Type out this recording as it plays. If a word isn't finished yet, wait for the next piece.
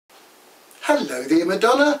Hello there,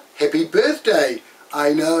 Madonna. Happy birthday.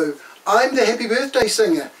 I know, I'm the Happy Birthday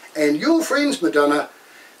Singer, and your friends, Madonna,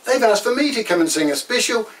 they've asked for me to come and sing a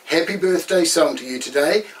special happy birthday song to you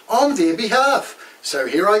today on their behalf. So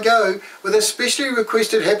here I go with a specially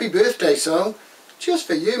requested happy birthday song just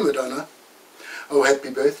for you, Madonna. Oh, happy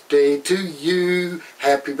birthday to you,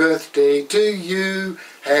 happy birthday to you,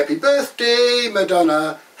 happy birthday,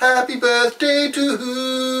 Madonna, happy birthday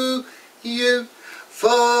to you.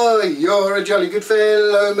 For you're a jolly good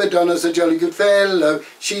fellow, Madonna's a jolly good fellow,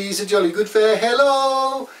 she's a jolly good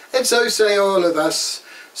fellow, and so say all of us,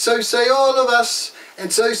 so say all of us,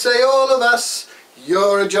 and so say all of us.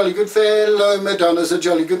 You're a jolly good fellow, Madonna's a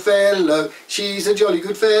jolly good fellow, she's a jolly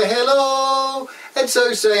good fellow, and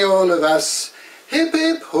so say all of us. Hip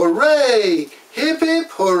hip hooray, hip hip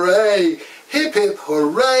hooray, hip hip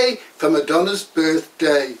hooray for Madonna's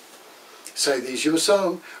birthday. So there's your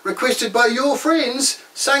song, requested by your friends,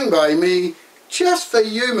 sung by me, just for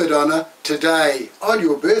you, Madonna, today, on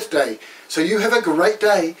your birthday. So you have a great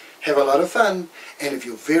day, have a lot of fun, and if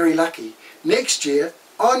you're very lucky, next year,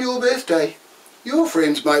 on your birthday, your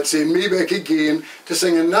friends might send me back again to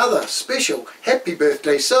sing another special happy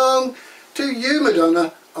birthday song to you,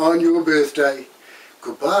 Madonna, on your birthday.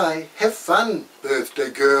 Goodbye, have fun, birthday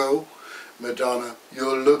girl. Madonna,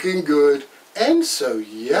 you're looking good and so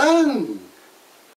young.